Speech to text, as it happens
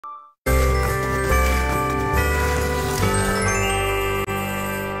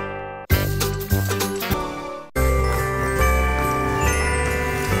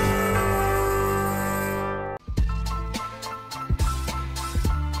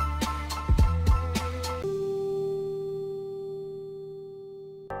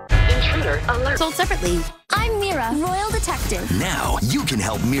Computer alert. Sold separately. I'm Mira, Royal Detective. Now you can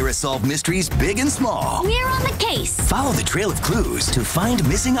help Mira solve mysteries big and small. Mira on the case. Follow the trail of clues to find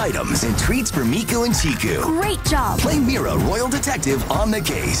missing items and treats for Miku and Chiku. Great job. Play Mira, Royal Detective on the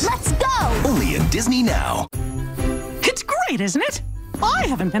case. Let's go. Only in Disney Now. It's great, isn't it? I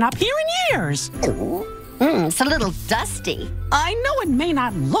haven't been up here in years. It's a little dusty. I know it may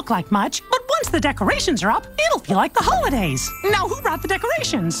not look like much, but once the decorations are up, it'll feel like the holidays. Now, who brought the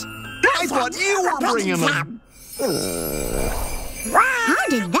decorations? I thought you were bringing them. How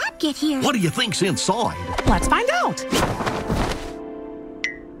did that get here? What do you think's inside? Let's find out.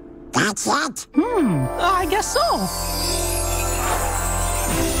 That's it? I guess so.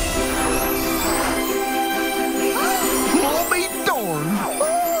 I'll be darned.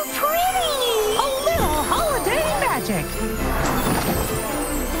 Oh, pretty. A little holiday magic.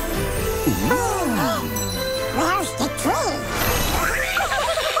 Where's the tree?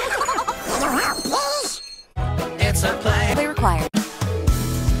 Can you help, please? It's a play. They required.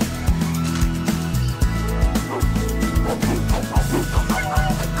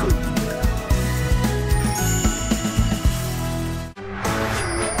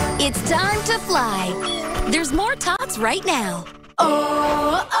 It's time to fly. There's more tots right now.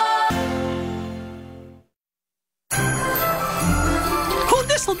 Oh. Oh,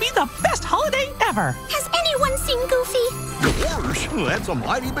 this'll be the best holiday ever. Has anyone seen Goofy? Gosh, that's a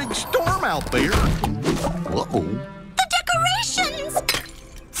mighty big storm out there. Uh-oh. The decorations!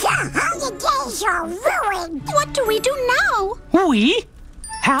 The holidays are ruined. What do we do now? We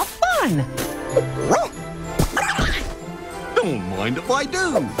have fun. Don't mind if I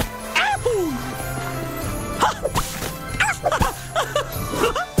do.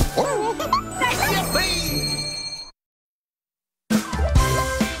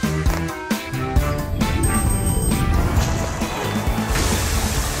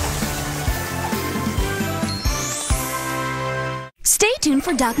 Stay tuned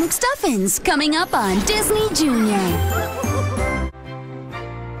for Doc McStuffins, coming up on Disney Junior.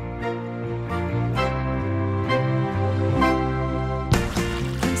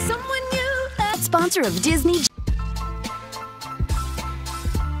 Someone new. Sponsor of Disney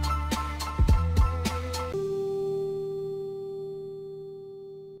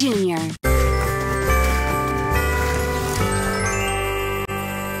Junior.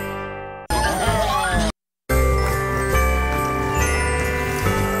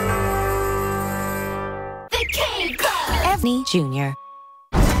 Disney Junior.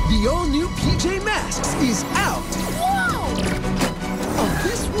 The all-new PJ Masks is out. Whoa! Of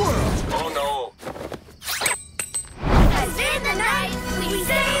this world. Oh no. As in the night, we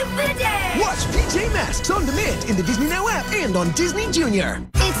save the day. Watch PJ Masks on demand in the Disney Now app and on Disney Junior.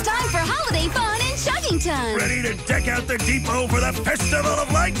 It's time for holiday fun in Chuggington. Ready to deck out the depot for the Festival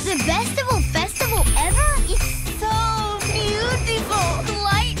of Lights? The festival ever? It's so beautiful.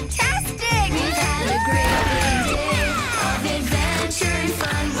 Light-tastic. We've had a great day of adventure and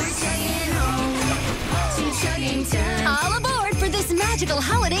fun. We're taking home to Chuggington. All aboard for this magical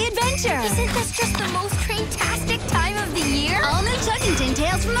holiday adventure. Isn't this just the most train-tastic time of the year? All new Chuggington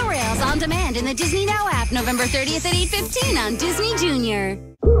Tales from the Rails on demand in the Disney Now app, November 30th at 8:15 on Disney Junior.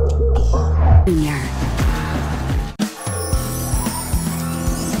 Junior.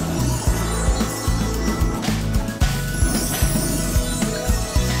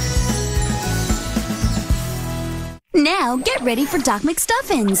 Now get ready for Doc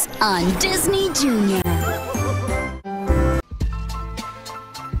McStuffins on Disney Junior.